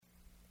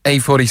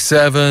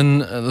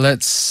8:47.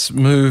 Let's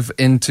move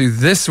into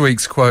this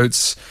week's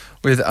quotes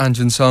with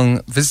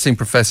Junseong, visiting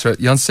professor at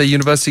Yonsei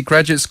University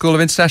Graduate School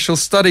of International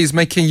Studies,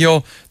 making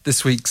your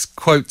this week's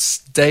quotes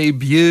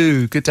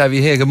debut. Good to have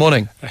you here. Good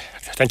morning.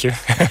 Thank you.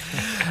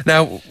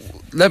 Now,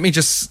 let me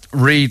just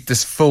read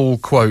this full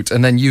quote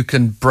and then you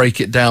can break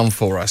it down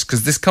for us,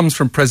 because this comes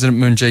from President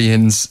Moon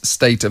Jae-in's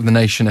State of the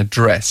Nation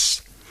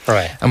address.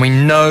 Right. And we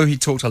know he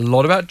talked a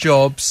lot about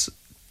jobs,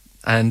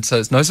 and so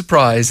it's no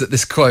surprise that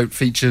this quote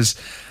features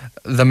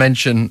the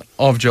mention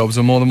of jobs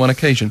on more than one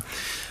occasion.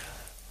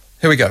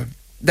 Here we go.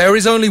 There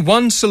is only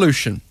one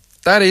solution.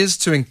 That is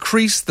to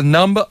increase the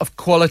number of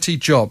quality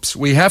jobs.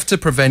 We have to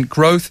prevent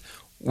growth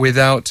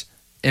without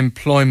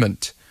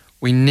employment.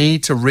 We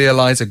need to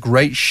realize a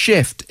great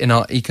shift in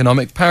our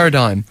economic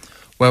paradigm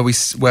where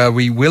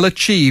we will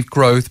achieve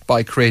growth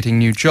by creating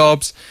new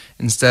jobs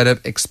instead of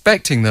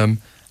expecting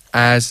them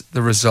as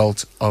the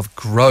result of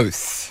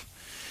growth.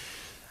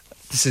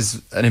 This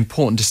is an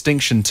important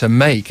distinction to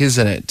make,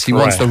 isn't it? He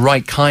wants the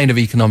right kind of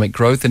economic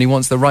growth and he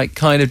wants the right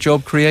kind of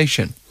job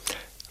creation.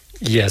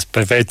 Yes,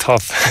 but very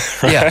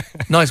tough. Right? Yeah,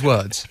 nice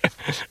words.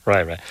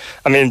 Right.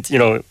 I mean,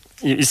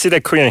 you see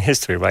that Korean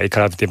history, right?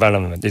 Economic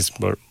development is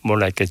more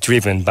like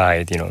driven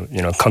by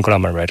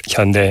conglomerate,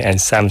 Hyundai and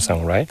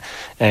Samsung, right?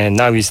 And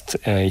now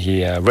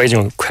he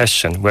raising a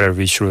question whether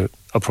we should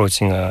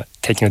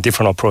taking a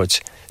different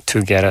approach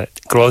to get a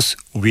growth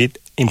with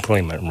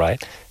employment,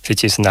 right?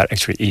 Which is not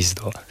actually easy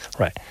though,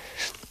 right?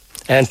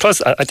 And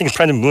plus, I think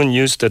President Moon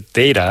used the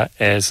data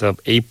as of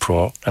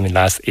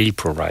last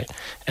April, right?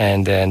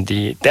 And then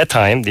that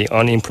time, the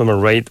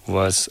unemployment rate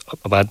was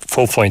about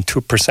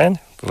 4.2%,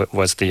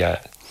 was the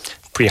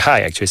pretty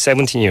high, actually,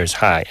 17 years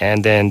high.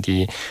 And then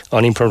the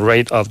unemployment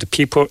rate of the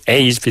people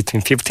aged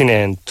between 15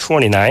 and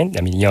 29,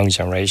 young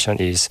generation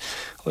is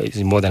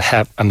more than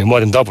more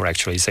than double,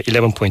 actually. It's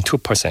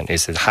 11.2%.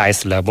 It's the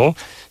highest level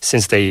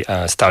since they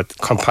start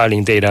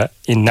compiling data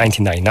in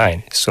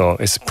 1999. So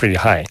it's pretty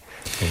high.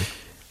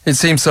 It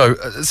seems so.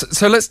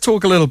 So let's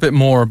talk a little bit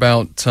more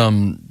about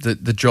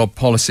the job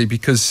policy,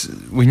 because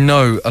we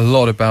know a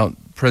lot about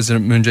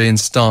President Moon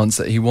Jae-in's stance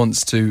that he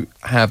wants to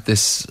have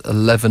this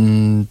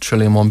 11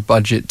 trillion won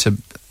budget to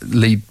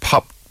lead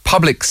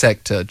public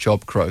sector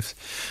job growth.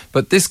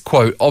 But this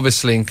quote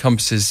obviously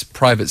encompasses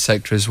private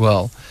sector as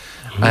well.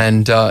 Mm-hmm.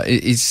 And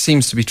it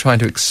seems to be trying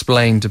to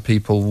explain to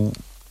people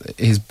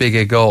his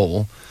bigger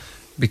goal,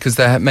 because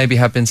there maybe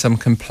have been some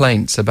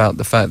complaints about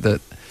the fact that,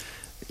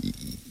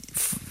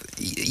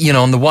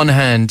 on the one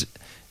hand,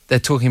 they're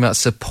talking about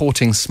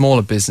supporting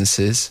smaller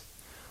businesses.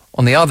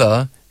 On the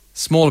other,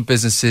 smaller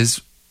businesses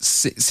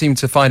seem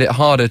to find it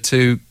harder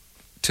to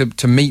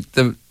meet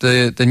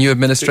the new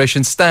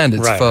administration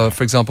standards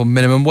for example,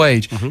 minimum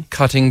wage,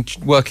 cutting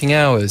working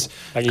hours,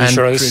 like and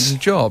insurance. creating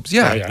jobs.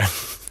 Yeah.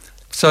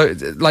 So,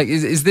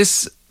 is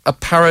this a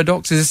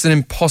paradox? Is this an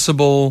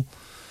impossible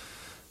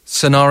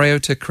scenario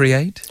to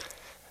create?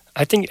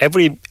 I think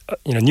every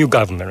new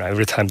government, right?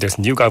 Every time there's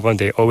a new government,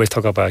 they always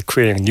talk about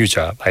creating a new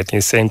job. I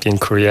think same thing in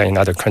Korea and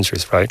other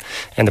countries, right?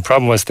 And the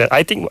problem was that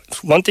I think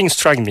one thing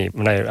struck me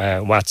when I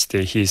watched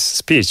his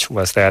speech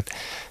was that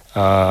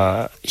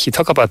he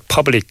talked about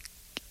public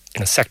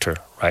sector,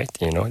 right?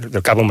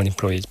 The government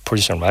employee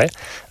position, right?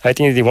 I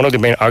think one of the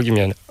main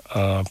arguments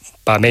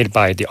made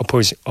by the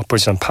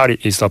opposition party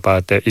is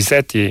about that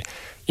the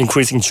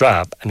increasing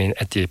job,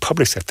 at the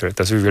public sector,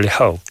 does it really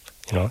help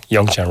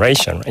young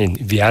generation in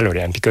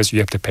reality? And because you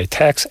have to pay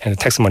tax, and the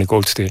tax money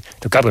goes to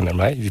the government,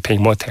 right? You pay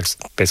more tax,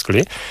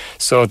 basically.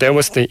 So there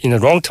was in the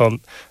long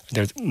term,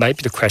 there might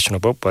be the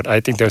questionable, but I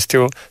think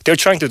they're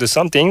trying to do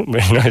something.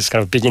 It's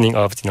kind of beginning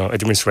of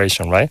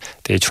administration, right?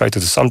 They try to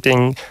do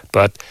something,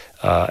 but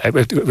we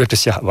have to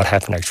see what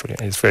happens. Actually,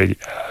 it's very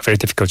very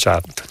difficult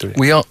job to do.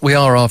 We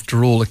are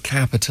after all a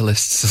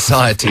capitalist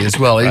society as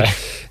well. Right.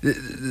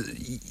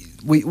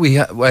 We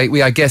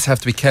I guess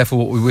have to be careful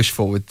what we wish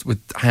for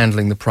with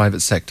handling the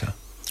private sector.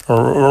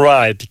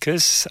 Right,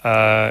 because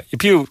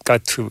if you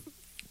got too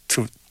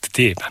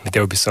deep,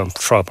 there will be some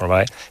trouble,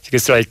 right?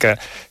 Because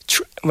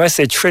when I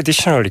say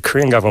traditionally,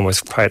 Korean government was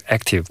quite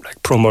active,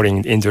 like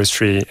promoting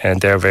industry, and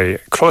they have a very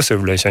close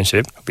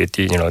relationship with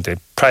the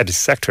private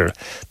sector.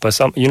 But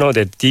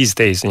that these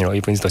days,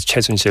 even the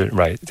Chae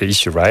right, the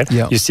issue, right?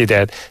 Yeah. You see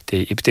that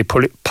if the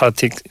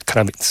politics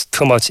kind of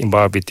too much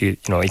involved with the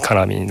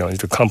economy,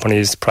 the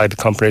companies, private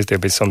companies,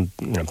 there'll be some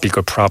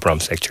bigger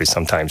problems actually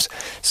sometimes.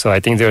 So I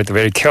think they're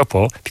very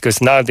careful,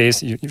 because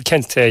nowadays you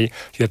can't say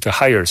you have to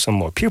hire some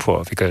more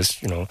people, because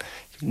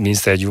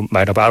means that you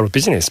might have out of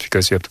business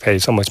because you have to pay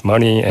so much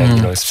money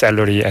and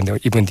salary and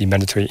even the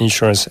mandatory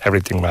insurance,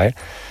 everything, right?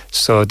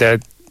 So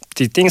that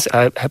the things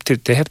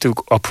they have to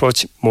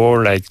approach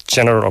more like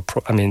general,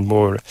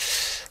 more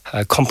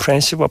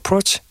comprehensive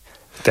approach.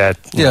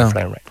 That plan,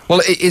 right?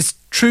 Well, it's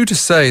true to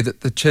say that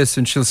the Chae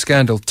Soon-sil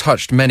scandal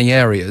touched many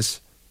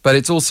areas, but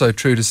it's also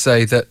true to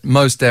say that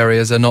most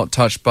areas are not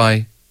touched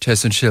by Chae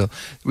Soon-sil.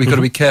 We've got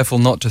to be careful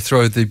not to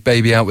throw the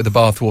baby out with the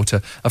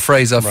bathwater, a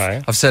phrase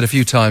I've said a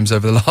few times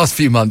over the last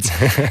few months,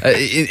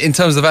 in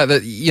terms of the fact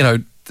that,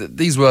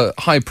 these were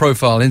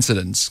high-profile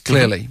incidents,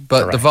 clearly,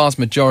 but the vast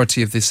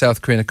majority of the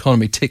South Korean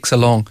economy ticks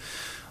along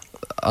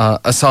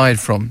aside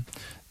from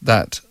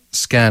that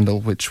scandal,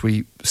 which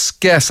we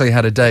scarcely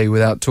had a day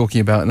without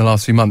talking about in the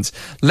last few months.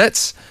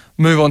 Let's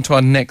move on to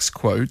our next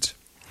quote.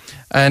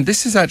 And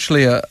this is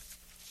actually a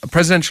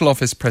presidential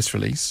office press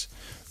release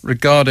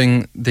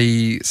regarding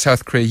the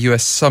South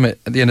Korea-US summit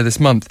at the end of this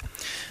month.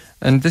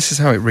 And this is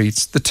how it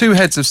reads. The two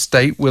heads of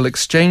state will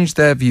exchange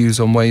their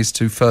views on ways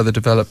to further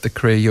develop the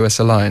Korea-US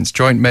alliance,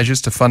 joint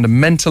measures to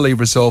fundamentally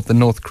resolve the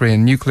North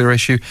Korean nuclear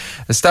issue,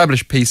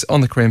 establish peace on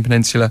the Korean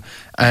peninsula,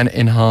 and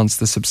enhance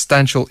the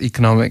substantial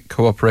economic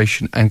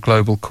cooperation and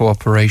global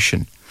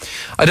cooperation.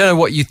 I don't know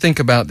what you think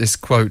about this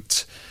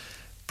quote,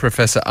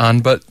 Professor An,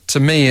 but to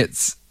me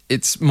it's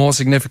more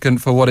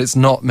significant for what it's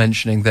not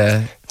mentioning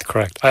there.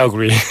 Correct. I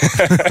agree.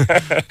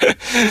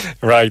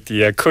 Right.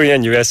 The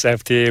Korean-US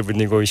FTA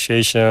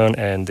renegotiation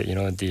and,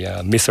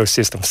 the missile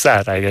system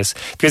SAT, I guess,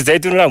 because they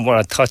do not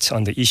want to touch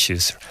on the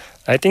issues.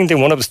 I think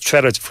one of the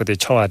strategies for the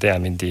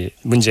Cheongwade, the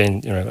Moon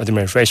Jae-in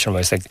administration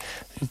was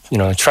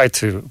try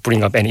to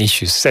bring up any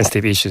issues,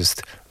 sensitive issues,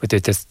 with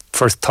this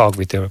first talk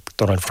with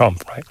Donald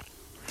Trump, right?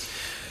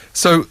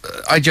 So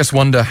I just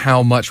wonder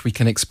how much we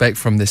can expect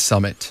from this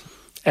summit.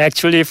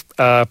 Actually,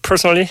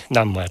 personally,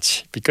 not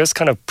much, because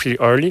kind of pretty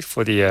early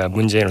for the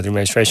Moon Jae-in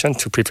administration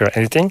to prepare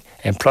anything,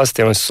 and plus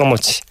there was so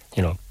much,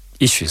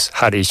 issues,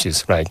 hard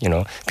issues, right?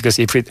 Because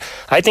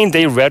I think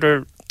they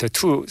rather the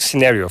two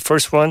scenario.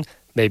 First one,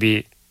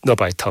 maybe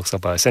nobody talks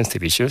about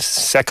sensitive issues.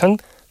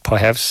 Second,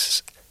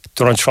 perhaps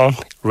Donald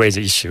Trump raised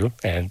the issue,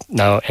 and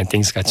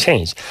things got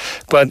changed.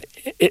 But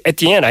at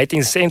the end, I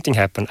think the same thing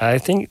happened. I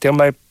think there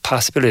might be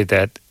possibility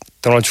that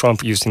Donald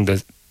Trump using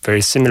the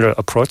very similar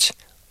approach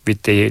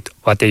with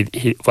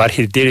what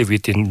he did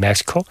within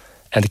Mexico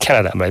and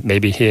Canada.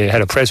 Maybe he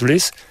had a press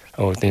release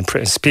or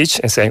the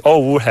speech and saying,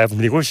 we'll have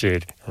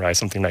negotiated, right?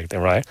 Something like that,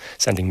 right?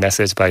 Sending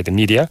message by the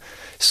media.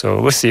 So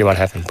we'll see what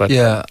happens. But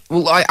yeah,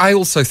 well, I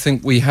also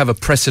think we have a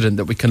precedent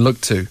that we can look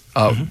to.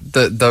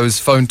 Those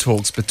phone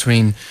talks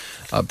between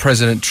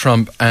President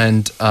Trump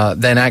and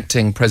then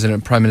acting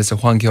President Prime Minister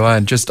Hwang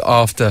Kyo-ahn just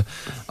after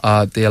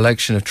the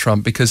election of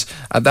Trump, because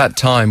at that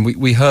time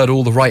we heard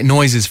all the right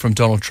noises from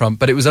Donald Trump,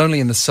 but it was only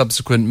in the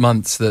subsequent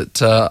months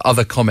that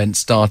other comments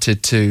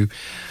started to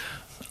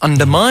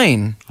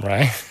undermine.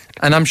 Right.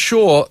 And I'm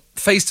sure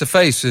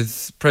face-to-face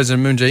with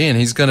President Moon Jae-in,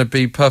 he's going to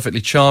be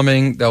perfectly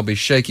charming. They'll be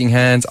shaking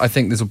hands. I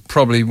think this will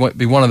probably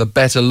be one of the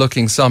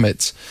better-looking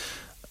summits.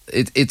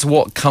 It's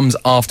what comes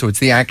afterwards,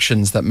 the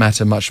actions that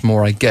matter much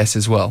more, I guess,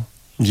 as well.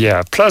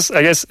 Yeah. Plus,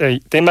 I guess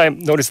they might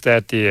notice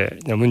that the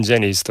Moon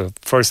Jae-in is the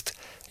first,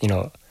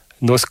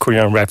 North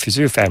Korean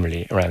refugee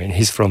family. Right? I mean,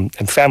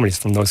 families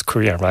from North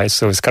Korea, right?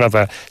 So it's kind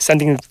of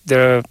sending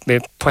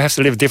perhaps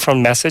a little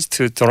different message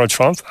to Donald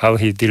Trump, how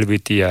he deal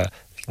with the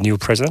new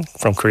president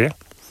from Korea.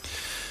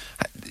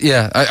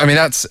 Yeah, I mean,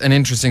 that's an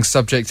interesting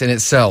subject in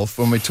itself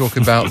when we talk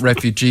about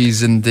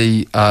refugees in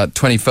the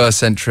 21st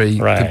century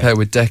compared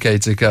with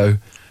decades ago.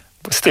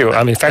 But still,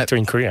 I mean, factor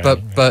in Korea.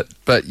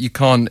 But you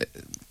can't,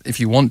 if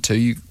you want to,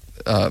 you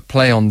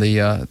play on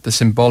the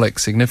symbolic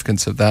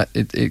significance of that.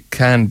 It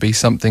can be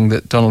something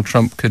that Donald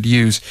Trump could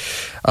use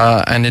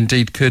and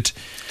indeed could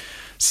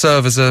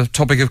serve as a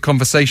topic of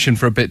conversation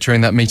for a bit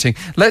during that meeting.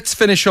 Let's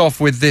finish off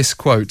with this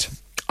quote.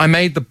 I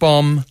made the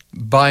bomb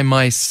by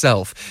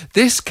myself.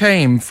 This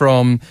came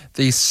from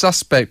the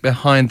suspect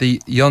behind the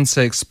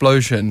Yonsei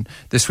explosion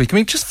this week. I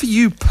mean, just for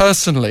you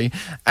personally,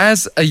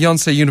 as a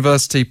Yonsei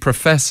University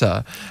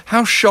professor,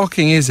 how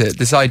shocking is it,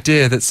 this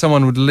idea that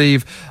someone would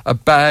leave a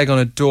bag on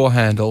a door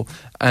handle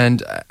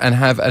and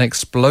have an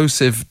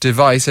explosive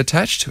device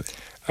attached to it?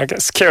 I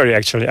guess scary,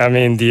 actually. I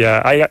mean,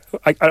 I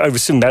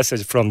received a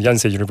message from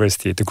Yonsei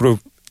University, the group,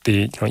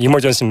 the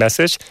emergency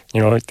message,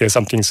 there's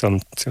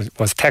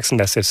was text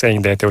message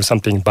saying that there was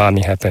something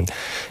bombing happened.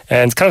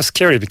 And it's kind of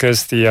scary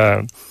because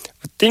the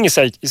thing is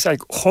it's like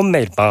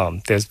homemade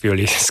bomb. That's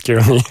really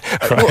scared me.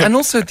 Right? Well, and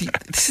also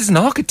this is an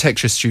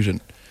architecture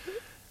student.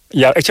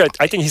 Yeah, actually,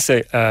 I think he's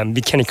a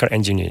mechanical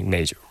engineering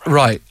major.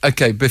 Right,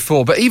 okay,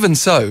 before. But even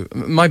so,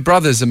 my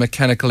brother's a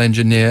mechanical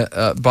engineer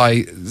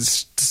by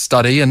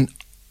study, and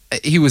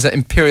he was at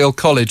Imperial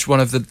College, one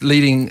of the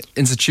leading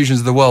institutions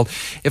of the world.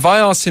 If I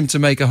asked him to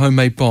make a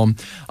homemade bomb,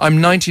 I'm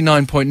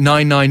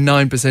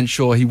 99.999%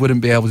 sure he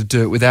wouldn't be able to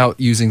do it without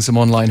using some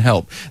online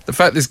help. The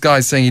fact this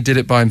guy's saying he did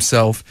it by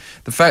himself,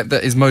 the fact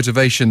that his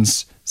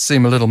motivations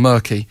seem a little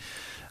murky,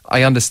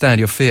 I understand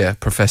your fear,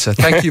 Professor.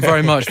 Thank you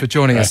very much for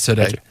joining us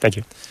today. Thank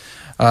you.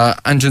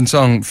 And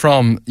Junseong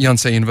from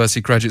Yonsei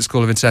University Graduate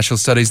School of International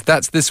Studies.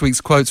 That's this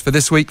week's quotes for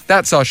this week.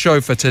 That's our show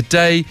for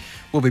today.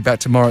 We'll be back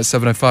tomorrow at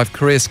 7:05.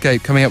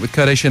 Koreascape coming up with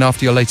Kurt Asian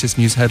after your latest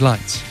news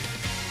headlines.